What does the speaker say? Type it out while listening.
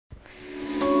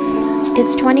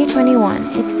It's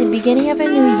 2021. It's the beginning of a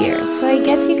new year, so I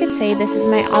guess you could say this is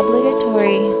my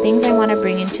obligatory things I want to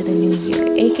bring into the new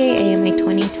year, aka my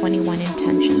 2021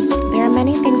 intentions. There are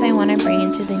many things I want to bring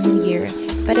into the new year,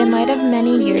 but in light of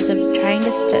many years of trying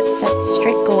to set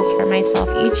strict goals for myself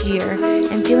each year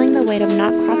and feeling the weight of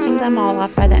not crossing them all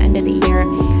off by the end of the year,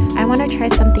 I want to try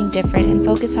something different and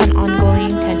focus on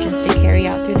ongoing intentions to carry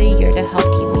out through the year to help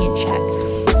keep me in check.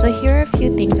 So here are a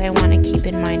few things I want to keep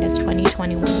in mind as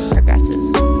 2021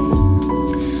 progresses.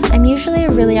 I'm usually a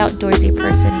really outdoorsy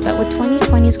person, but with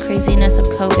 2020's craziness of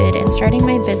COVID and starting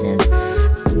my business,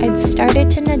 I've started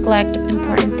to neglect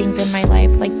important things in my life,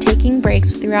 like taking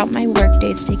breaks throughout my work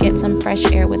days to get some fresh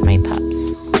air with my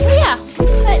pups. Yeah, put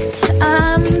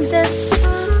this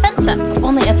fence up,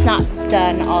 only it's not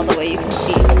done all the way, you can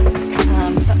see.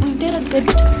 But we did a good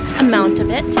amount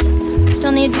of it.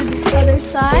 Still need to do the other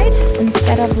side.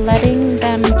 Instead of letting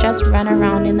them just run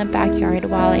around in the backyard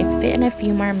while I fit in a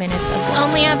few more minutes of work. It's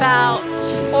only about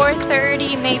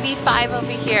 4:30, maybe 5 over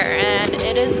here, and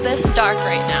it is this dark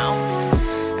right now.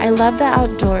 I love the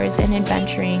outdoors and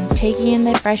adventuring, taking in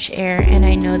the fresh air, and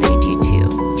I know they do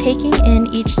too. Taking in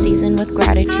each season with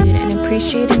gratitude and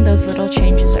appreciating those little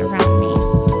changes around me.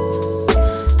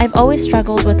 I've always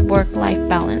struggled with work-life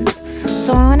balance,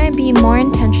 so I want to be more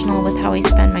intentional with how I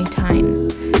spend my time.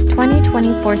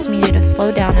 2020 forced me to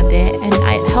slow down a bit, and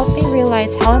it helped me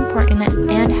realize how important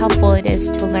and helpful it is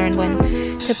to learn when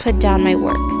to put down my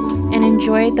work and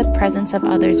enjoy the presence of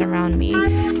others around me,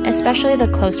 especially the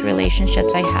close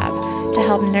relationships I have, to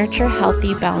help nurture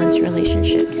healthy, balanced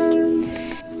relationships.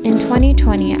 In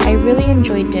 2020, I really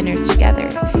enjoyed dinners together.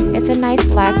 It's a nice,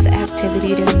 lax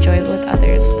activity to enjoy with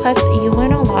others, plus you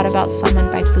learn a lot about someone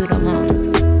by food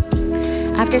alone.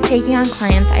 After taking on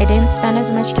clients, I didn't spend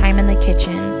as much time in the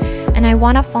kitchen, and I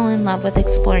want to fall in love with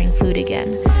exploring food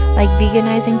again, like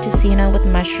veganizing tocino with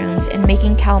mushrooms and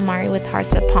making calamari with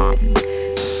hearts of palm.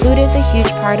 Food is a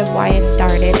huge part of why I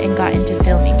started and got into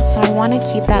filming, so I want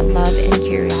to keep that love and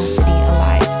curiosity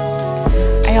alive.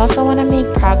 I also want to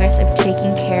make progress of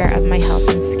taking care of my health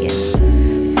and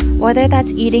skin. Whether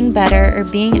that's eating better or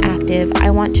being active, I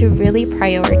want to really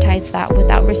prioritize that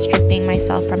without restricting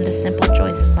myself from the simple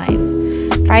joys in life.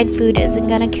 Fried food isn't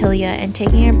going to kill you, and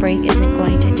taking a break isn't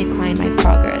going to decline my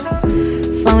progress.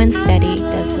 Slow and steady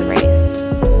does the race.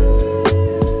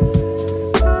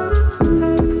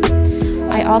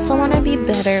 I also want to be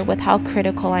better with how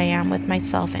critical I am with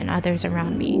myself and others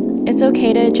around me. It's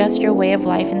okay to adjust your way of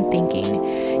life and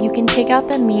thinking. You can take out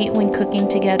the meat when cooking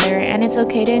together, and it's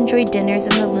okay to enjoy dinners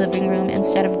in the living room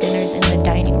instead of dinners in the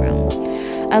dining room.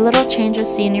 A little change of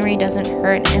scenery doesn't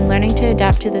hurt, and learning to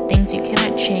adapt to the things you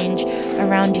cannot change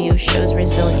around you shows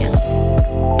resilience.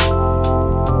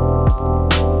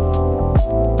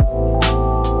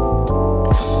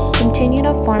 Continue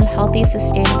to form healthy,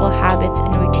 sustainable habits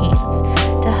and routines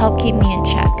to help keep me in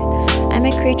check. I'm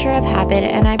a creature of habit,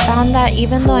 and I found that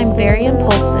even though I'm very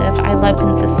impulsive, I love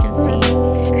consistency.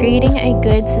 Creating a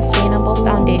good, sustainable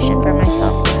foundation for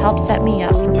myself will help set me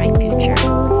up for my future.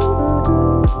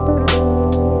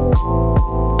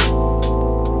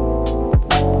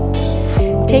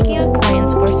 Taking on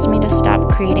clients forced me to stop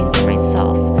creating for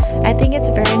myself. I think it's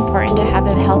very important to have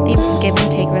a healthy give and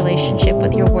take relationship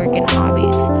with your work and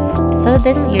hobbies. So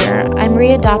this year, I'm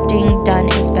readopting done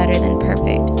is better than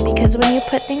perfect, because when you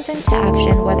put things into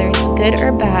action, whether it's good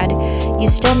or bad, you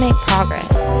still make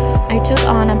progress. I took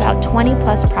on about 20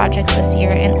 plus projects this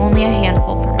year and only a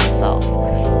handful for myself.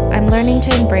 I'm learning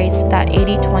to embrace that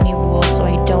 80-20 rule so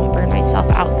I don't burn myself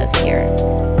out this year.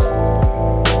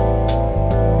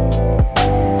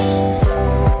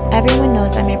 Everyone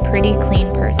knows I'm a pretty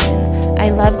clean person. I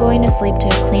love going to sleep to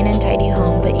a clean and tidy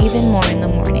home, but even more in the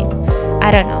morning. I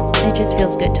don't know, it just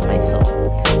feels good to my soul.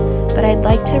 But I'd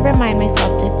like to remind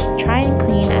myself to try and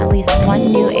clean at least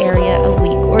one new area a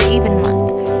week or even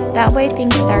month. That way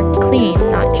things start clean,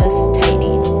 not just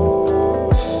tidy.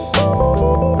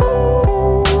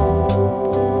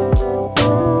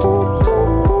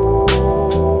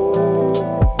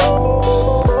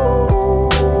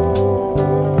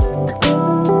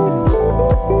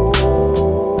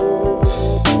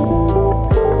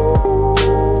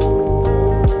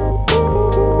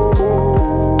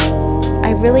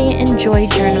 I really enjoy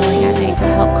journaling at night to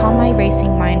help calm my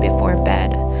racing mind before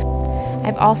bed.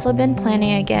 I've also been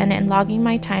planning again and logging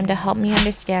my time to help me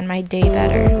understand my day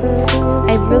better.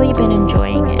 I've really been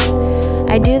enjoying it.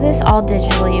 I do this all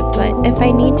digitally, but if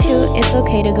I need to, it's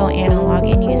okay to go analog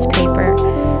and use paper.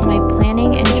 My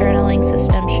planning and journaling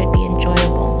system should be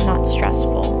enjoyable, not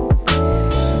stressful.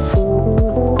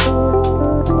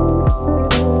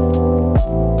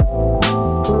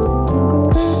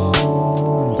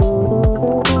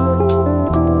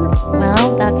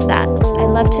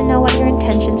 want to know what your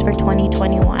intentions for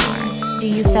 2021 are. Do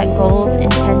you set goals,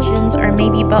 intentions, or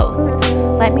maybe both?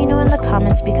 Let me know in the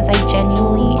comments because I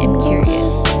genuinely am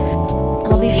curious.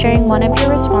 I'll be sharing one of your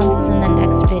responses in the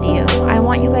next video. I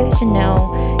want you guys to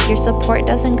know your support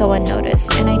doesn't go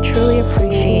unnoticed, and I truly appreciate